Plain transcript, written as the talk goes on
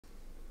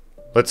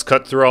Let's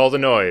cut through all the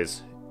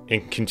noise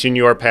and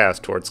continue our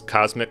path towards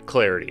cosmic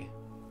clarity.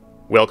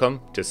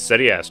 Welcome to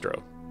SETI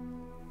Astro.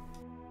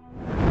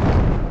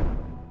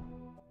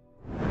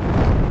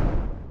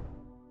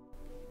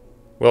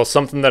 Well,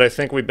 something that I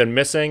think we've been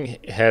missing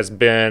has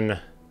been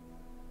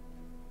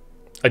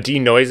a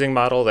denoising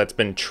model that's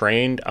been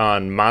trained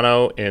on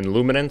mono and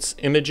luminance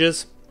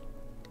images.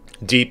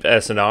 Deep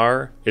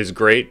SNR is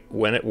great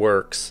when it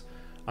works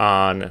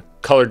on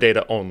color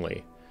data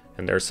only.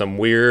 And there's some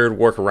weird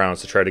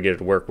workarounds to try to get it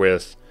to work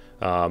with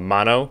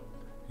mono,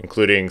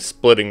 including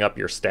splitting up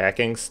your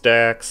stacking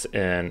stacks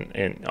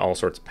and all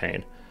sorts of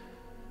pain.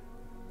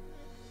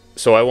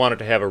 So I wanted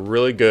to have a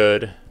really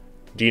good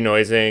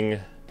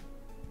denoising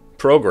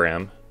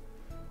program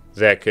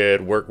that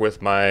could work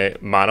with my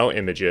mono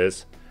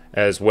images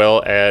as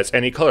well as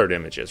any colored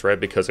images, right?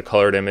 Because a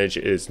colored image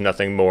is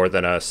nothing more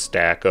than a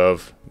stack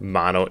of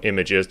mono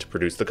images to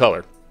produce the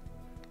color.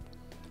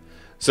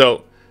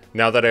 So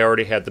now that I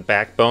already had the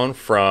backbone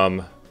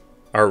from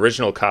our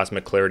original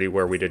Cosmic Clarity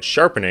where we did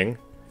sharpening,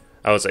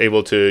 I was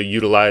able to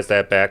utilize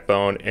that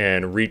backbone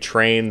and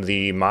retrain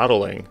the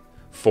modeling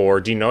for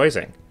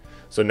denoising.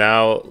 So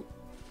now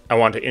I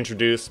want to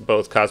introduce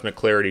both Cosmic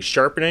Clarity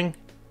sharpening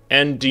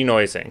and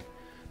denoising.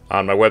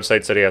 On my website,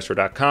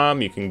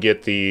 setiastro.com, you can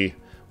get the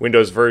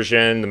Windows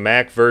version, the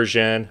Mac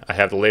version. I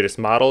have the latest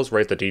models,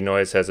 right? The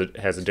DeNoise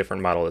has a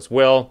different model as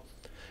well.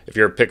 If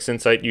you're a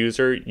PixInsight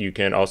user, you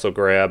can also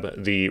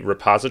grab the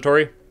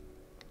repository.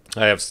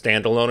 I have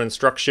standalone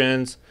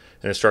instructions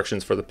and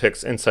instructions for the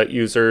PixInsight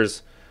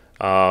users.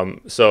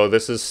 So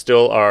this is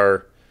still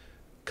our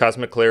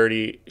Cosmic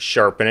Clarity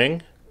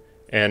sharpening,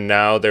 and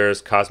now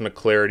there's Cosmic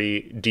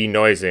Clarity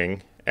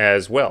denoising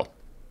as well.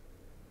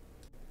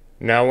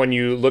 Now when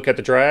you look at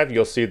the drive,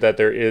 you'll see that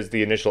there is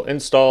the initial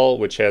install,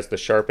 which has the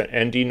sharpen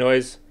and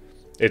denoise.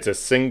 It's a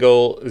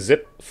single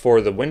zip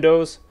for the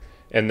Windows.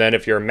 And then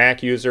if you're a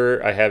Mac user,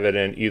 I have it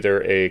in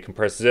either a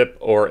compressed zip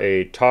or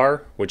a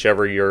tar,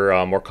 whichever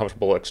you're more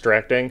comfortable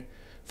extracting.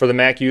 For the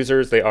Mac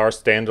users, they are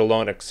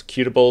standalone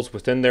executables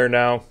within there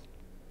now.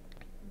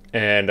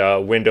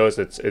 And Windows,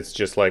 it's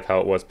just like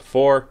how it was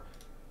before.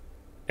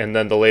 And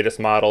then the latest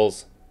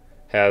models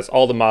has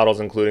all the models,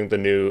 including the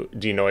new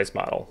DeNoise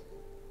model.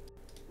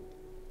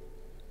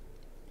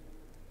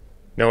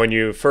 Now when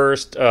you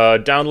first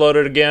download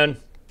it again,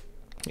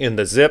 in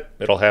the zip,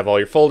 it'll have all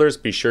your folders.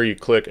 Be sure you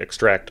click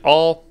Extract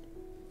All.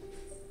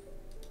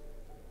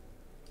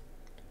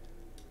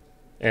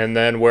 And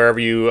then wherever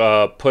you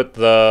put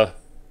the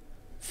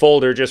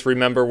folder, just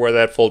remember where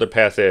that folder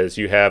path is.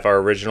 You have our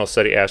original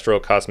SETI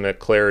Astro Cosmic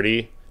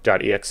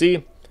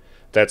Clarity.exe.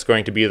 That's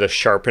going to be the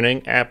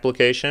sharpening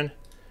application.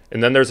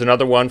 And then there's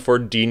another one for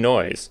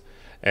denoise.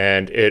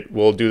 And it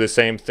will do the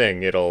same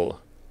thing.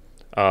 It'll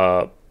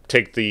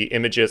take the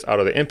images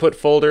out of the input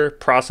folder,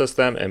 process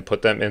them, and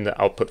put them in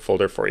the output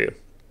folder for you.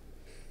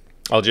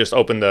 I'll just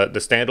open the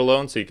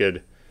standalone so you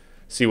could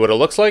see what it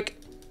looks like.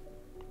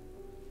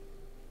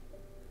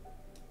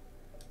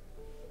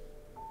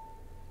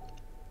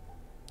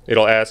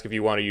 It'll ask if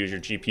you want to use your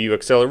GPU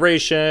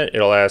acceleration.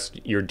 It'll ask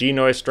your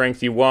denoise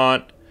strength you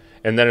want.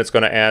 And then it's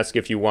going to ask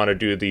if you want to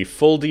do the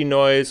full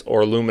denoise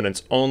or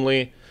luminance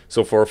only.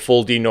 So for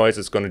full denoise,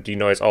 it's going to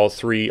denoise all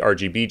 3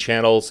 RGB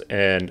channels,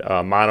 and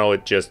mono,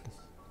 it just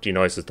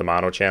denoises the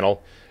mono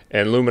channel.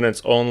 And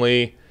luminance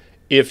only,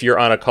 if you're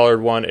on a colored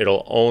one,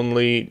 it'll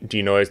only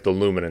denoise the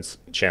luminance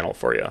channel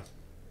for you.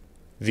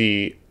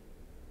 The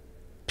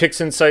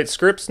PixInsight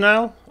scripts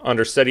now,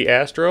 under SETI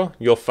Astro,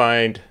 you'll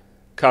find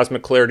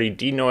Cosmic Clarity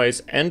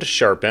denoise and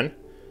sharpen.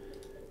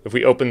 If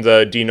we open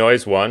the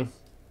denoise one,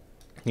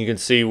 you can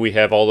see we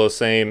have all those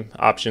same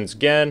options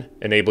again.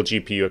 Enable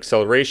GPU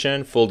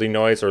acceleration, full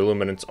denoise or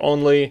luminance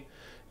only,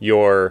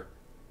 your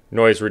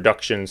noise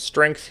reduction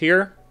strength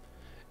here.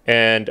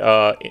 And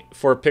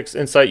for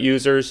PixInsight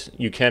users,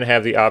 you can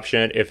have the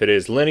option, if it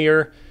is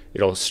linear,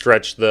 it'll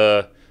stretch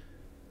the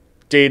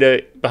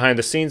data behind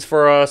the scenes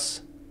for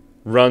us,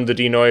 run the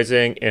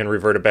denoising, and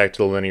revert it back to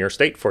the linear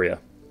state for you.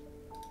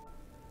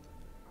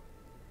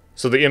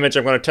 So the image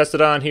I'm going to test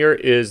it on here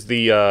is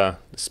the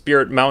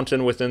Spirit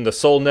Mountain within the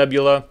Sol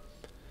Nebula.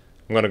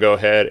 I'm going to go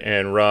ahead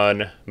and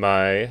run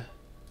my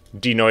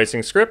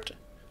denoising script.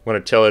 I'm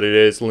going to tell it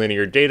is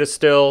linear data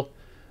still.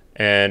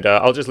 And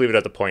I'll just leave it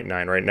at the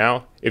 0.9 right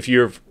now. If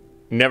you've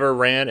never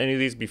ran any of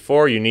these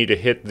before, you need to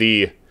hit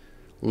the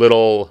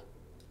little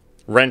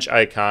wrench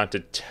icon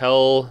to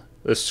tell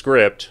the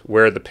script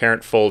where the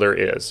parent folder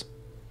is.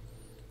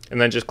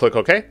 And then just click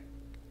OK.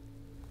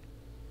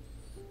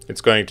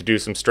 It's going to do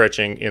some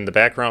stretching in the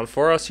background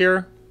for us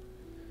here.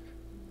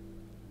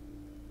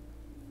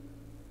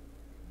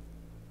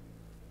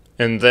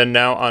 And then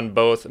now on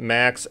both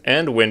Macs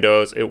and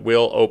Windows, it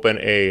will open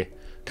a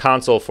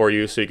console for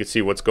you so you can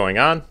see what's going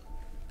on.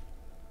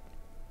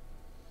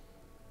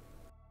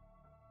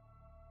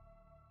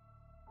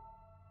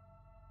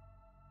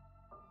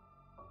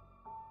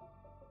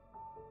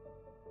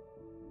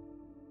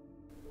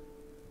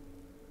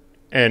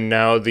 And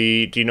now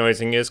the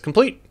denoising is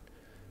complete.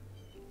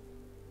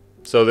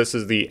 So this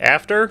is the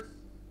after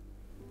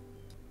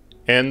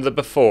and the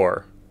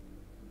before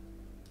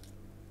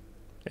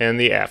and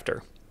the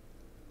after.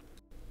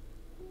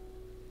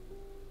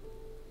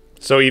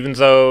 So even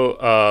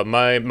though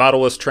my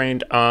model was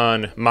trained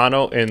on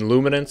mono and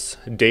luminance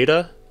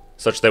data,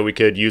 such that we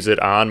could use it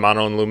on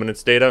mono and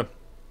luminance data,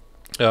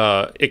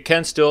 it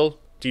can still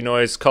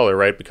denoise color,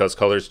 right? Because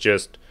color is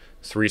just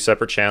 3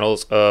 separate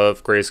channels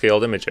of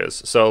grayscaled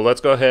images. So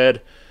let's go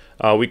ahead.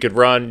 We could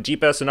run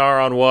Deep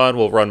SNR on one.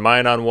 We'll run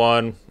mine on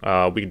one.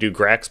 We could do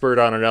Graxpert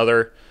on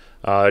another.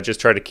 Just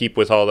try to keep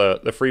with all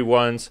the free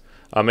ones.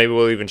 Maybe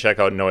we'll even check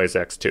out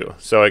NoiseX too.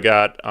 So I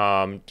got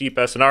Deep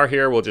SNR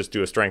here. We'll just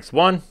do a strength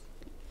 1.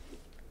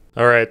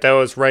 All right, that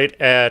was right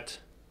at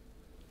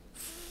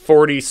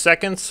 40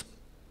 seconds.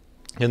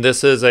 And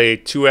this is a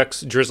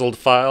 2x drizzled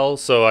file,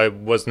 so I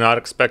was not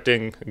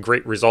expecting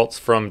great results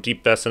from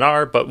Deep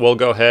SNR, but we'll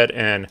go ahead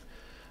and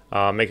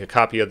make a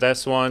copy of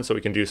this one so we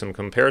can do some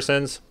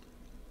comparisons.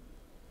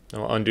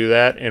 I'll undo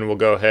that, and we'll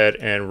go ahead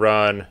and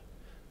run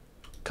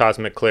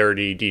Cosmic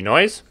Clarity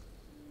DeNoise.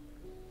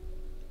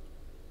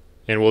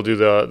 And we'll do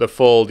the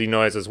full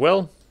DeNoise as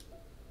well.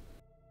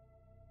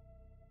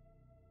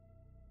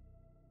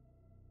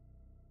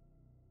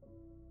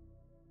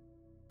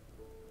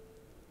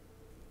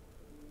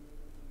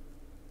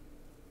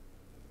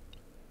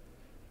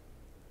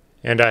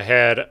 And I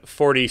had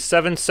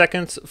 47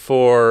 seconds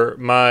for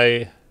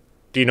my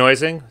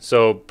denoising,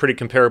 so pretty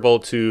comparable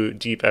to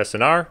Deep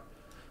SNR.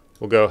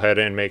 We'll go ahead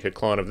and make a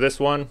clone of this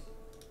one.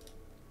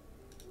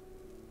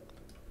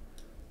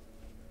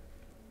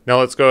 Now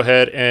let's go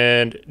ahead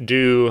and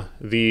do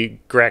the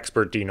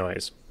Graxpert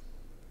denoise.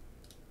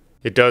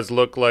 It does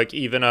look like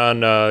even on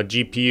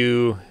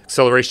GPU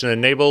acceleration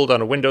enabled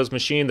on a Windows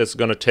machine, this is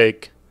going to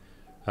take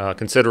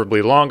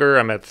considerably longer.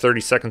 I'm at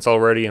 30 seconds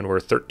already and we're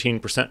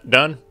 13%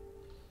 done.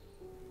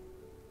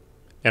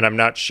 And I'm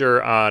not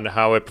sure on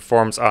how it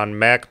performs on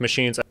Mac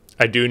machines.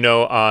 I do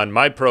know on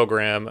my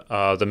program,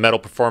 the metal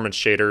performance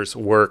shaders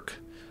work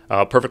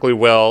perfectly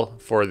well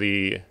for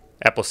the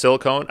Apple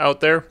Silicon out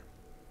there.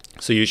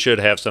 So you should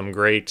have some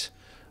great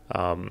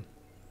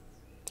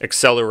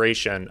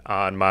acceleration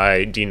on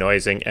my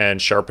denoising and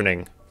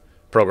sharpening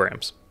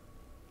programs.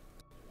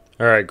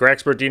 All right,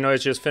 Graxpert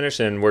denoise just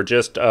finished, and we're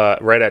just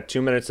right at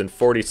 2 minutes and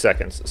 40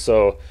 seconds.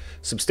 So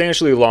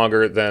substantially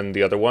longer than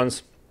the other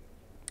ones.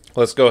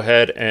 Let's go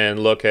ahead and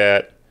look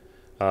at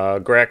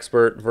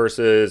Graxpert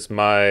versus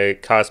my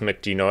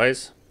Cosmic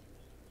DeNoise.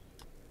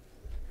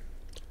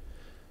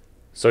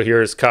 So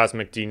here's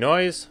Cosmic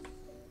DeNoise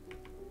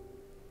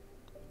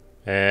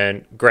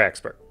and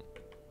Graxpert.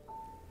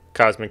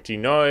 Cosmic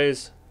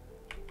DeNoise,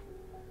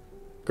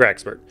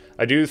 Graxpert.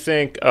 I do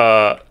think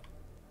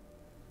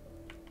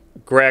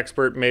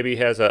Graxpert maybe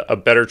has a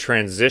better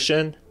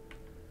transition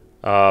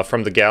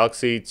from the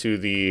galaxy to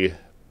the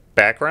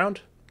background.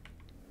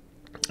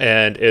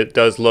 And it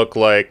does look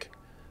like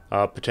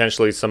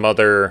potentially some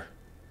other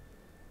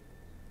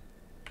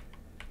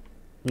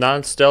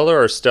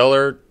non-stellar or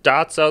stellar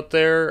dots out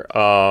there.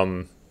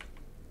 Not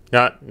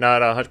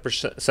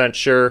 100%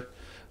 sure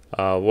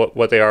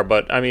what they are,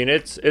 but I mean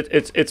it's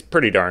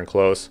pretty darn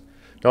close.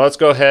 Now let's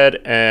go ahead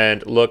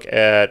and look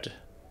at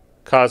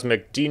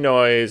Cosmic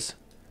DeNoise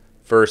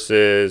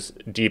versus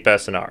Deep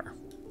SNR.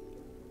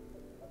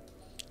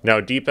 Now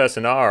Deep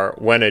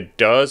SNR, when it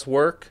does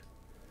work,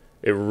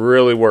 it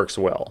really works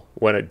well.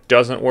 When it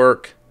doesn't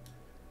work,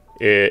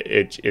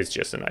 it's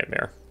just a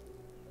nightmare.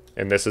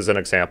 And this is an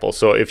example.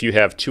 So if you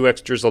have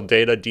 2x drizzled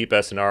data, Deep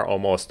SNR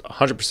almost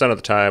 100% of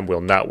the time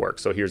will not work.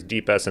 So here's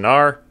Deep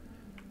SNR,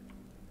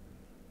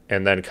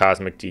 and then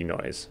Cosmic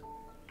DeNoise.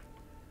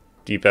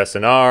 Deep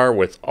SNR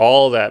with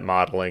all that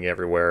modeling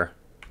everywhere,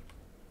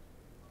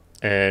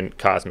 and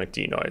Cosmic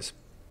DeNoise.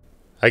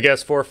 I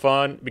guess for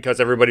fun, because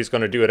everybody's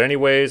going to do it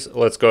anyways,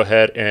 let's go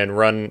ahead and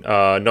run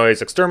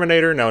Noise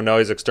Exterminator. Now,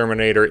 Noise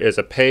Exterminator is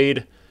a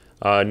paid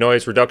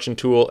noise reduction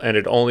tool, and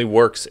it only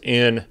works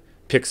in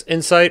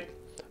PixInsight.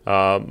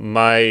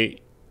 My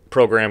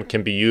program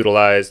can be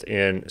utilized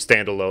in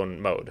standalone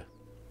mode.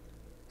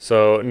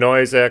 So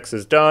NoiseX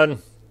is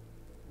done,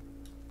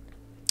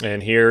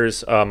 and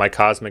here's my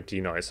Cosmic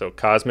DeNoise. So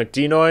Cosmic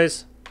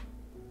DeNoise,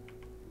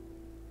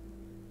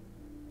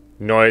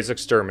 Noise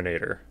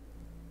Exterminator.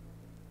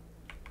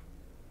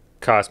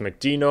 Cosmic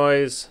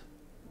DeNoise,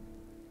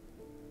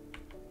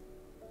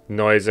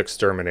 Noise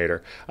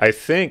Exterminator. I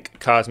think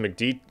Cosmic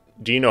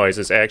DeNoise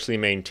is actually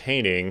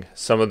maintaining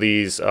some of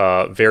these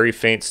very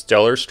faint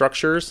stellar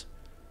structures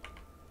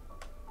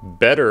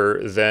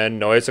better than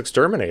Noise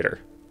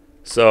Exterminator.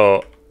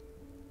 So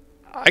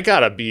I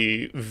gotta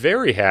be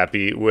very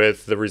happy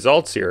with the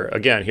results here.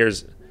 Again,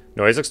 here's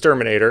Noise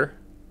Exterminator,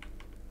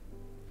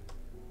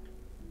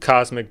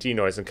 Cosmic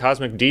DeNoise, and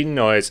Cosmic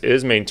DeNoise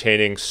is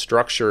maintaining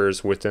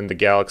structures within the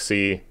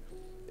galaxy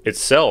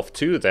itself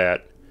too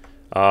that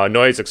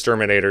Noise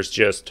Exterminator's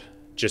just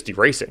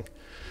erasing.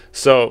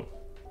 So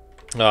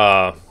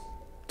I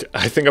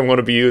think I'm going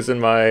to be using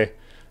my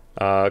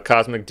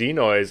Cosmic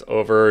DeNoise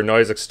over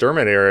Noise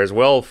Exterminator as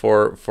well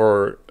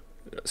for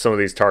some of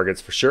these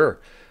targets for sure.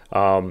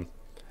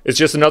 It's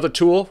just another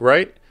tool,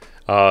 right?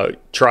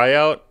 Try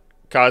out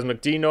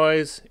Cosmic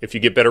DeNoise. If you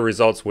get better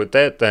results with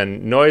that,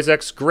 then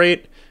NoiseX,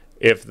 great.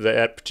 If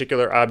that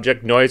particular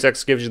object,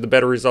 NoiseX, gives you the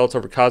better results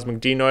over Cosmic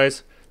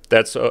DeNoise,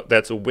 that's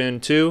a win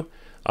too.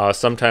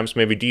 Sometimes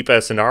maybe Deep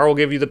SNR will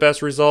give you the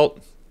best result.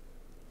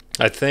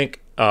 I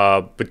think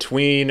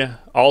between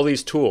all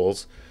these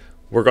tools,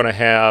 we're going to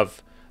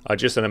have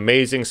just an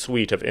amazing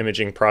suite of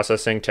imaging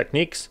processing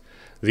techniques.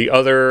 The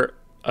other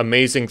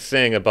amazing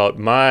thing about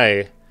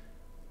my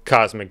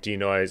Cosmic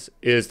DeNoise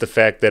is the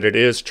fact that it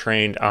is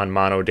trained on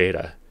mono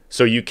data.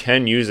 So you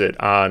can use it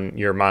on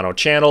your mono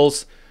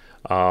channels.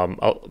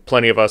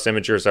 Plenty of us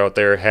imagers out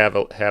there have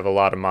a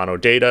lot of mono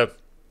data.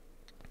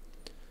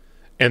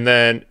 And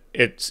then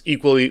it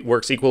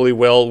works equally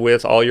well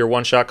with all your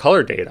one-shot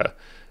color data.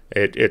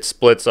 It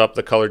splits up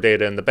the color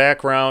data in the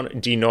background,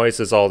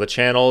 denoises all the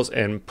channels,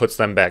 and puts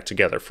them back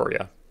together for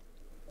you.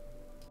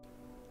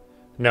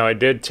 Now, I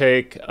did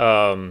take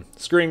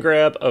screen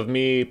grab of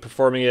me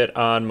performing it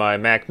on my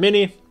Mac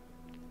Mini,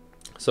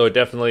 so it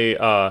definitely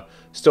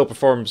still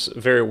performs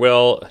very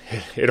well.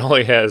 It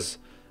only has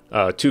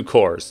 2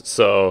 cores,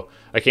 so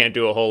I can't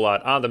do a whole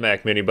lot on the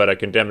Mac Mini, but I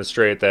can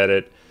demonstrate that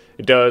it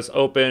does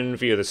open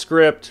via the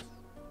script.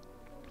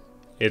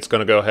 It's going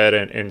to go ahead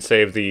and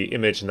save the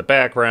image in the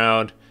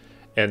background.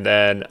 And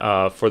then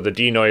for the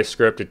DeNoise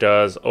script, it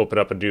does open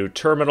up a new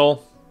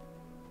terminal.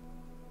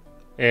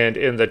 And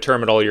in the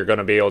terminal, you're going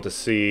to be able to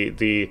see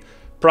the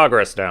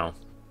progress now.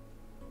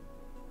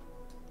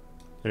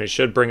 And it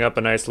should bring up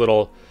a nice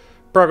little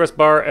progress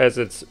bar as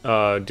it's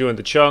doing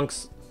the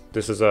chunks.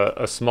 This is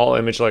a small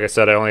image. Like I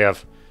said, I only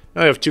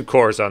have 2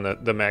 cores on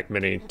the Mac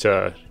Mini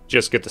to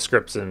just get the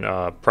scripts and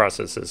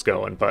processes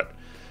going. But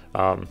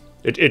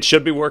it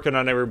should be working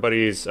on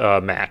everybody's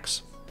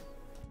Macs.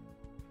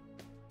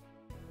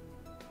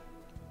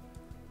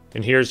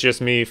 And here's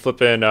just me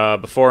flipping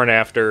before and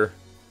after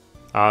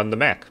on the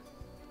Mac.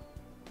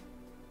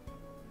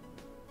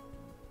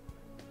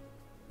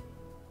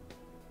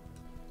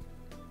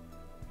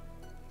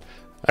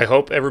 I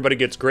hope everybody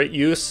gets great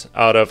use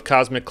out of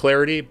Cosmic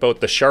Clarity, both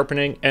the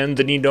sharpening and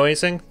the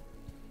denoising.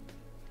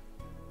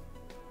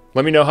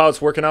 Let me know how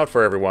it's working out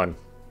for everyone.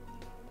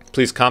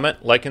 Please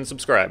comment, like, and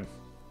subscribe.